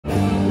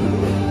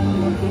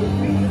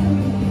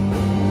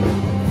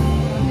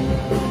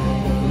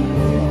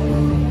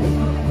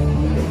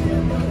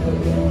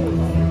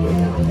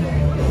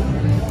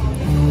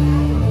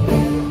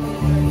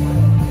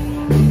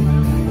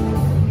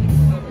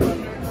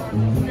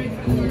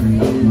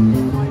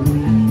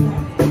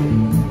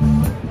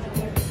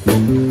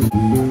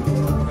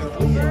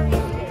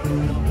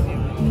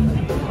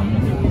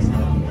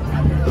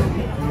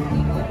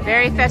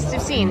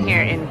festive scene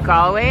here in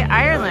Galway,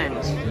 Ireland.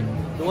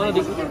 I want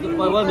to do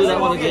that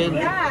one again.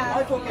 We're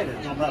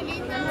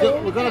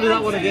going to do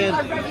that one again.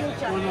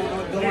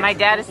 My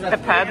dad is at the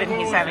pub and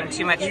he's having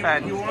too much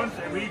fun.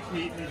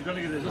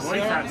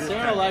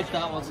 Sarah liked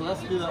that one, so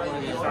let's do that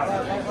one again.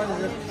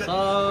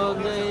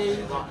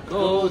 Sunday,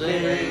 go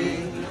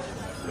day,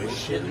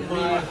 wishing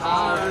my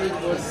heart it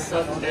was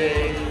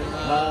Sunday.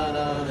 La,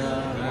 la,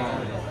 la,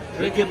 la.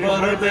 Drinking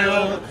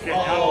buttermilk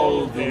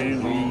all day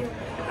long,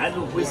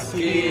 and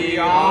whiskey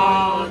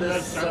on a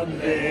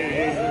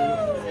Sunday.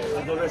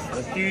 Do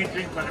you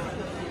drink buttermilk?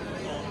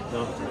 No.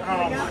 Oh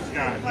my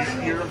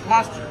God, you're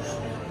imposters.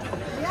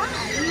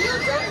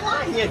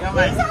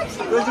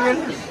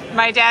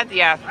 My dad,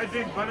 yeah. I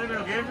drink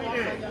buttermilk every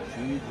day.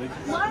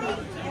 My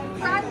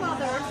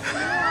grandmother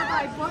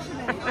by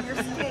buttermilk on your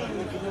skin.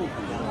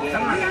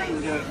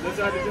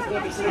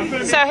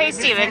 So hey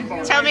Stephen,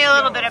 tell me a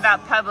little bit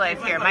about pub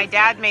life here. My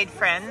dad made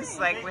friends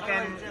like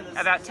within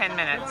about 10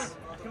 minutes.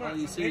 Well,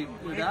 you see,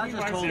 your dad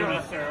just told me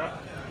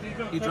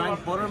he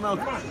drank buttermilk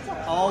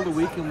all the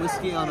week and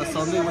whiskey on a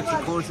Sunday, which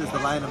of course is the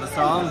line of the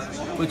song,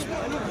 which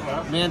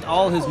meant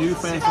all his new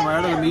friends from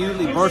Ireland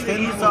immediately burst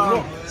into the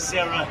song.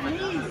 Sarah.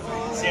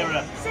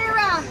 Sarah.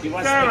 He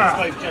wants to make his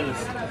wife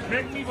jealous.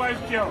 Make me wife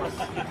jealous.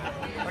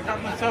 I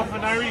got myself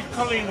an Irish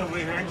Colleen over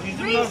here and she's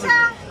in love with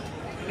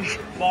me.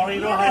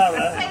 Maureen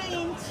O'Hara.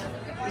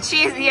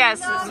 She's,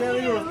 yes,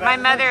 my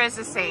mother is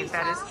a saint,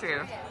 that is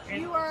true.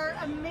 You are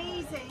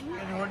amazing.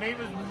 And her name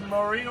is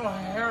Maureen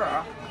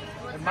O'Hara.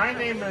 And my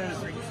name is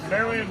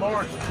Marion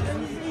Morrison.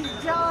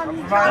 John.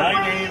 My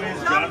name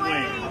is John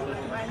Wayne.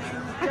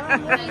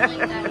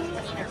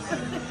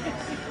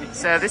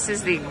 So this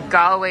is the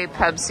Galway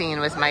pub scene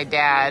with my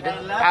dad,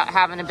 out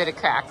having a bit of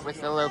crack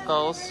with the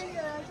locals.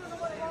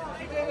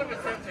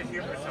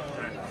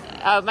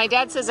 My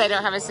dad says I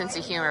don't have a sense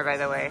of humor, by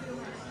the way.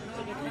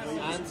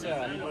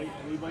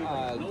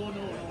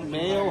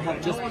 Mayo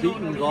have just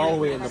beaten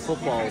Galway in the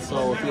football,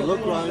 so if you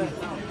look around,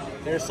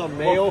 there's some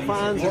Mayo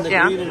fans in the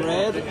green and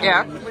red,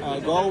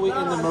 and Galway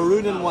in the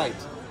maroon and white.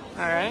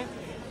 All right.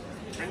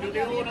 All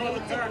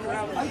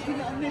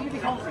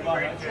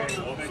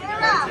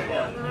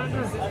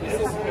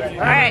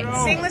right,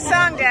 sing the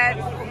song, Dad.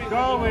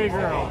 Galway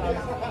girl.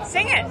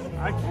 Sing it.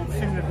 I can't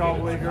sing the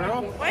Galway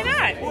girl. Why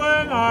not?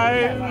 When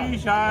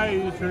Irish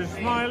eyes are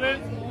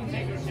smiling,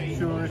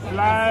 sure it's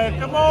like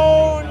a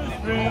morning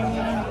spring.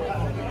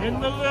 In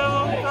the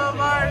lilt of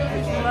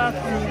Irish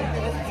laughter,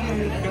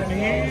 you can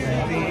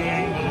hear the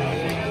angels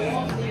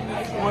sing.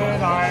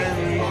 When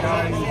Irish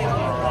eyes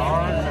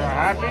are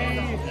happy,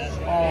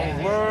 all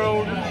the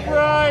world is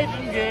bright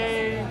and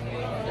gay.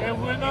 And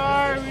when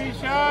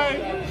Irish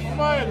eyes are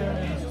smiling,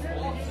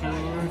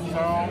 sure it's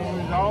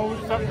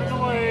always something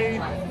away.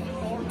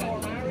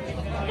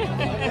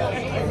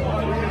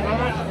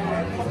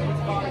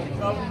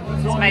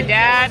 It's my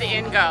dad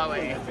in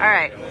Galway. All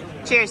right.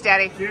 Cheers,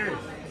 Daddy. Cheers.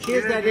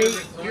 Cheers, Daddy.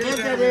 Cheers,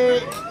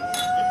 Daddy.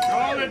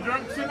 All the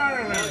drunks in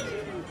Ireland.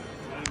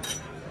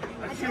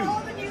 That's you.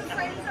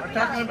 I'm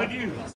talking about you.